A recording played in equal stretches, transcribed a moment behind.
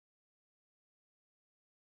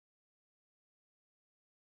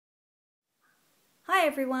Hi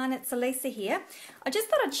everyone, it's Elisa here. I just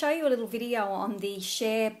thought I'd show you a little video on the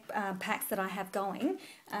share packs that I have going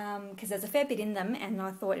because there's a fair bit in them and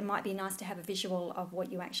I thought it might be nice to have a visual of what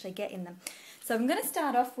you actually get in them. So I'm going to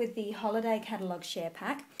start off with the holiday catalogue share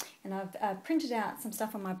pack, and I've printed out some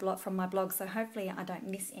stuff on my blog, from my blog, so hopefully I don't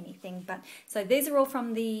miss anything. So these are all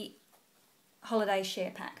from the holiday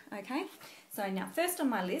share pack, okay? So now first on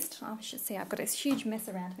my list, I should see I've got this huge mess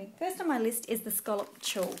around me. First on my list is the scallop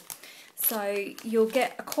tulle. So you'll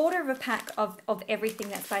get a quarter of a pack of everything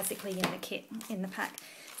that's basically in the kit, in the pack.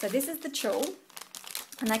 So this is the tulle,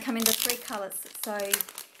 and they come into 3 colours. So,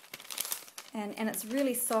 and it's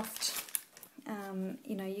really soft.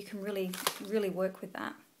 You know, you can really work with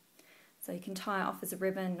that. So you can tie it off as a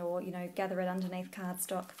ribbon, or gather it underneath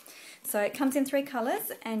cardstock. So it comes in 3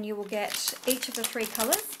 colours, and you will get each of the 3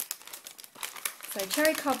 colours. So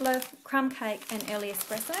cherry cobbler, crumb cake, and early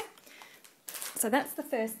espresso. So that's the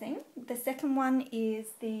first thing. The second one is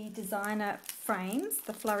the designer frames,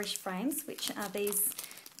 the flourish frames, which are these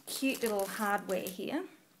cute little hardware here.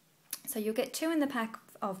 So you'll get 2 in the pack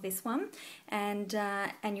of this one, and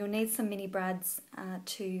you'll need some mini brads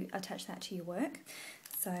to attach that to your work.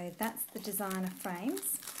 So that's the designer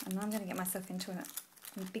frames, and I'm going to get myself into a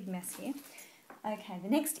big mess here. Okay, the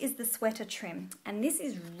next is the sweater trim, and this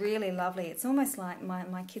is really lovely. It's almost like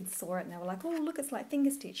my kids saw it and they were like, oh look, it's like finger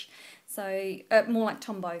stitch. So more like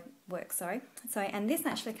Tombow work, sorry. So, and this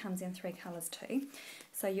actually comes in 3 colours too.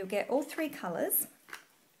 So you'll get all 3 colours,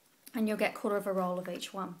 and you'll get quarter of a roll of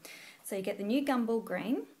each one. So you get the new gumball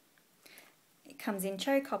green, it comes in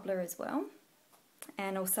cherry cobbler as well,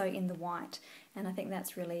 and also in the white. And I think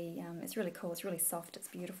that's really, it's really cool, it's really soft, it's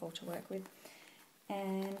beautiful to work with.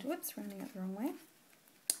 And, whoops, running it the wrong way.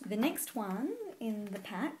 The next one in the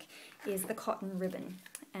pack is the cotton ribbon,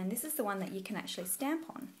 and this is the one that you can actually stamp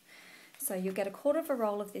on. So you'll get a quarter of a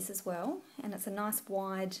roll of this as well, and it's a nice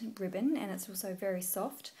wide ribbon, and it's also very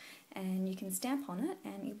soft, and you can stamp on it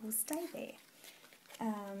and it will stay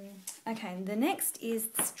there. Okay, the next is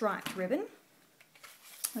the striped ribbon,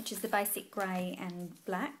 which is the basic grey and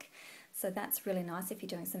black. So that's really nice if you're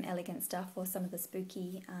doing some elegant stuff or some of the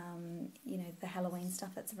spooky, the Halloween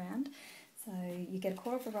stuff that's around. So you get a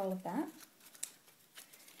quarter of a roll of that.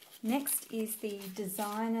 Next is the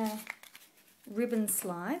designer ribbon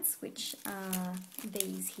slides, which are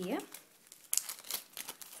these here.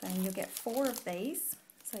 So you'll get 4 of these.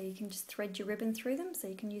 So you can just thread your ribbon through them, so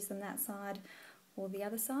you can use them that side or the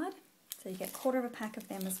other side. So you get a quarter of a pack of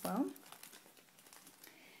them as well.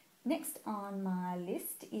 Next on my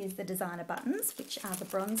list is the designer buttons, which are the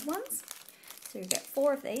bronze ones. So you get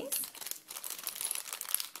 4 of these,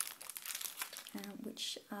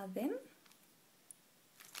 which are them.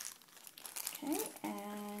 Okay,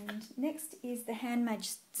 and next is the handmade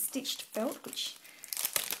stitched felt, which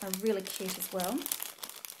are really cute as well.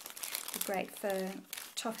 They're great for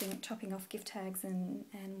topping off gift tags and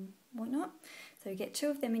whatnot. So you get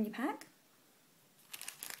 2 of them in your pack.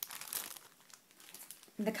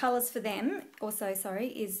 The colours for them also,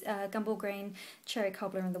 is gumball green, cherry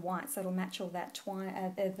cobbler, and the white, so it'll match all that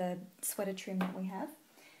the sweater trim that we have.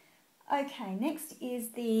 Okay, next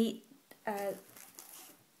is the, did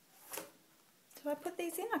I put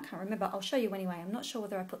these in? I can't remember. I'll show you anyway. I'm not sure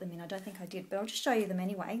whether I put them in. I don't think I did, but I'll just show you them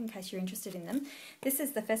anyway in case you're interested in them. This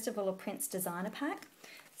is the Festival of Prints designer pack.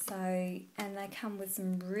 So, and they come with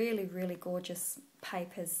some really gorgeous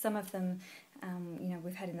papers. Some of them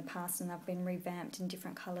we've had in the past, and they've been revamped in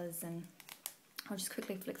different colours, and I'll just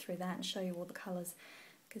quickly flick through that and show you all the colours,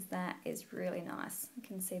 because that is really nice. You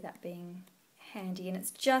can see that being handy, and it's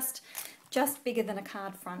just bigger than a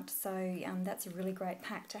card front, so that's a really great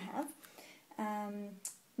pack to have.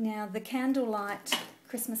 Now the candlelight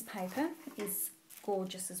Christmas paper is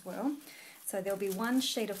gorgeous as well. So there'll be 1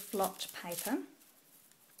 sheet of flocked paper,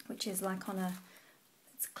 which is like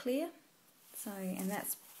it's clear, so, and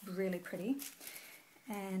that's really pretty.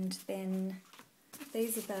 And then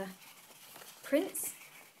these are the prints.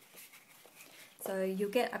 So you'll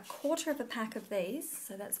get a quarter of a pack of these,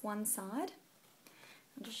 so that's one side.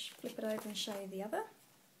 I'll just flip it over and show you the other.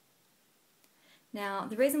 Now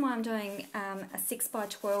the reason why I'm doing a 6 by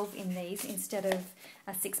 12 in these instead of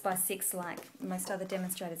a 6 by 6 like most other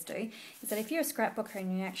demonstrators do is that if you're a scrapbooker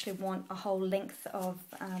and you actually want a whole length of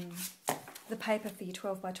the paper for your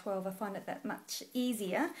 12 by 12, I find it that much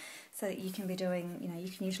easier, so that you can be doing, you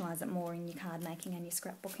can utilise it more in your card making and your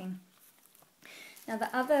scrapbooking. Now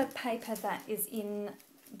the other paper that is in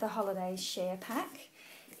the holiday share pack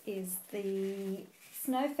is the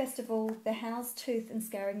Snow Festival, the How's Tooth and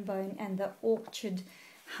Scaring Bone, and the Orchard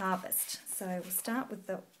Harvest. So we'll start with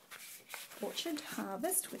the Orchard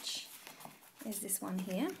Harvest, which is this one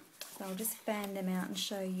here. So I'll just fan them out and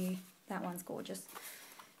show you. That one's gorgeous.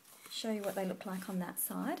 Show you what they look like on that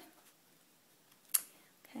side.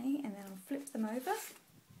 Okay, and then I'll flip them over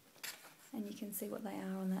and you can see what they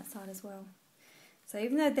are on that side as well. So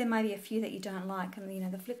even though there may be a few that you don't like, and you know,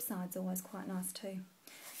 the flip side's always quite nice too.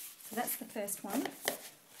 So that's the first one.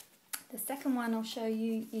 The second one I'll show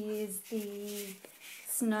you is the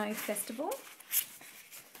Snow Festival.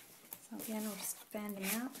 So again, I'll just fan them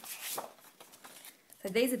out. So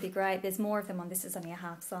these would be great. There's more of them on this. Is only a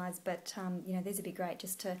half size, but you know, these would be great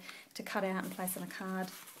just to cut out and place on a card.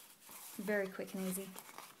 Very quick and easy.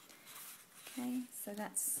 Okay, so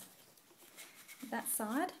that's that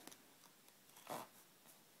side.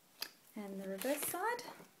 And the reverse side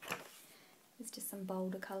is just some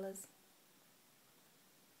bolder colours.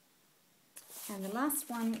 And the last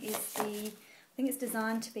one is I think it's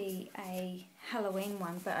designed to be a Halloween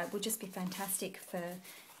one, but it would just be fantastic for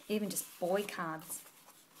even just boy cards,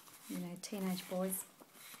 you know, teenage boys.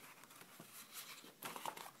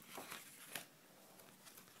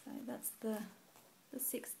 So that's the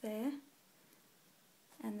 6 there.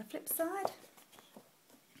 And the flip side,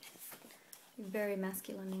 very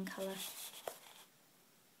masculine in colour.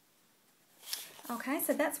 Okay,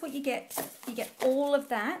 so that's what you get. You get all of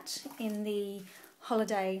that in the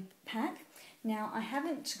holiday pack. Now, I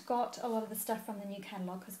haven't got a lot of the stuff from the new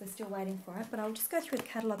catalogue because we're still waiting for it, but I'll just go through the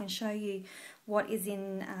catalogue and show you what is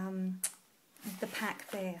in the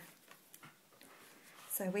pack there.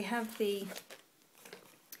 So we have the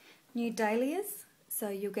new dahlias, so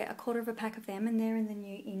you'll get a quarter of a pack of them, and they're in the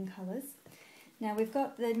new in colours. Now we've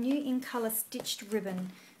got the new in colour stitched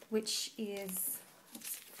ribbon, which is,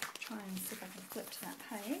 let's try and see if I can flip to that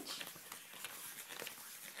page.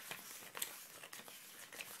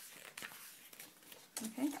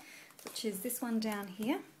 Okay, which is this one down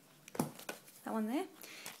here, that one there.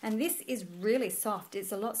 And this is really soft.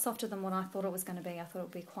 It's a lot softer than what I thought it was going to be. I thought it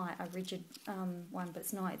would be quite a rigid one, but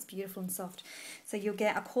it's not. It's beautiful and soft. So you'll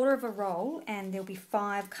get a quarter of a roll, and there'll be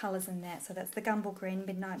 5 colours in that. So that's the Gumball Green,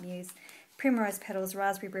 Midnight Muse, Primrose Petals,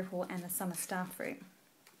 Raspberry Ripple, and the Summer Starfruit.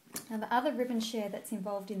 Now the other ribbon share that's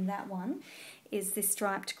involved in that one is this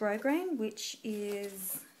striped grosgrain, which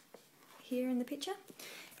is here in the picture.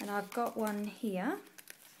 And I've got one here,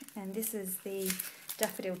 and this is the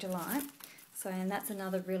Daffodil Delight. So, and that's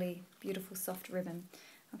another really beautiful soft ribbon.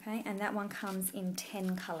 Okay, and that one comes in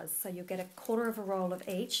 10 colours. So you'll get a quarter of a roll of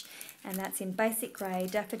each, and that's in Basic Grey,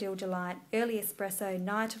 Daffodil Delight, Early Espresso,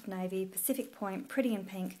 Night of Navy, Pacific Point, Pretty in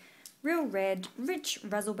Pink, Real Red, Rich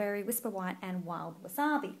Razzleberry, Whisper White, and Wild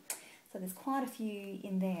Wasabi. So there's quite a few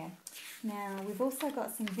in there. Now we've also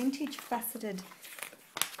got some vintage faceted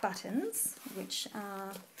buttons, which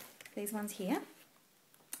are these ones here.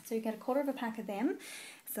 So you get a quarter of a pack of them.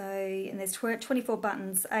 So, and there's 24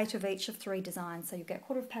 buttons, 8 of each of 3 designs. So you get a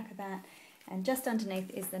quarter of a pack of that, and just underneath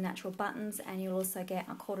is the natural buttons, and you'll also get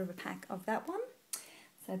a quarter of a pack of that one.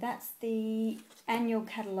 So that's the annual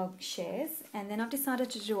catalogue shares, and then I've decided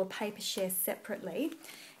to do a paper share separately.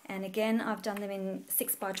 And again, I've done them in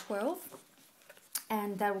 6x12,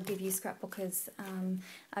 and that will give you scrapbookers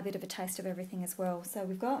a bit of a taste of everything as well. So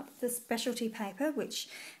we've got the specialty paper, which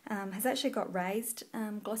has actually got raised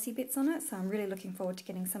glossy bits on it, so I'm really looking forward to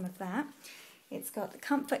getting some of that. It's got the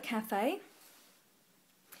Comfort Cafe,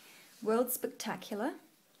 World Spectacular,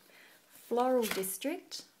 Floral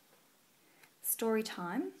District, Story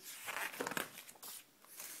Time,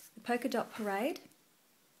 the Polka Dot Parade,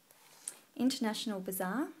 International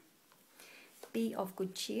Bazaar, Be of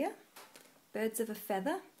Good Cheer, Birds of a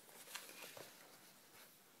Feather,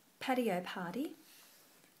 Patio Party,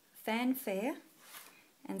 Fanfare,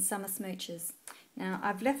 and Summer Smooches. Now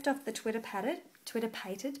I've left off the Twitter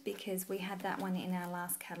Pated because we had that one in our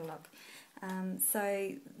last catalogue.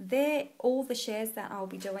 So they're all the shares that I'll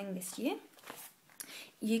be doing this year.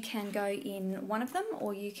 You can go in one of them,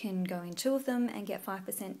 or you can go in 2 of them and get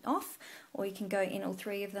 5% off, or you can go in all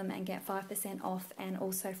 3 of them and get 5% off and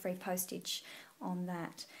also free postage on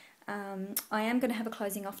that. I am going to have a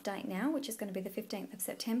closing off date now, which is going to be the 15th of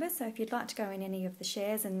September, so if you'd like to go in any of the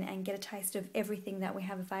shares and get a taste of everything that we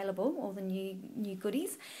have available, all the new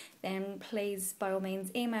goodies, then please by all means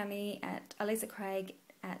email me at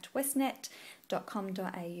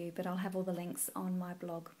alisacraig@westnet.com.au, but I'll have all the links on my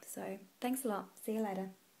blog. So thanks a lot. See you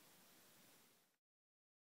later.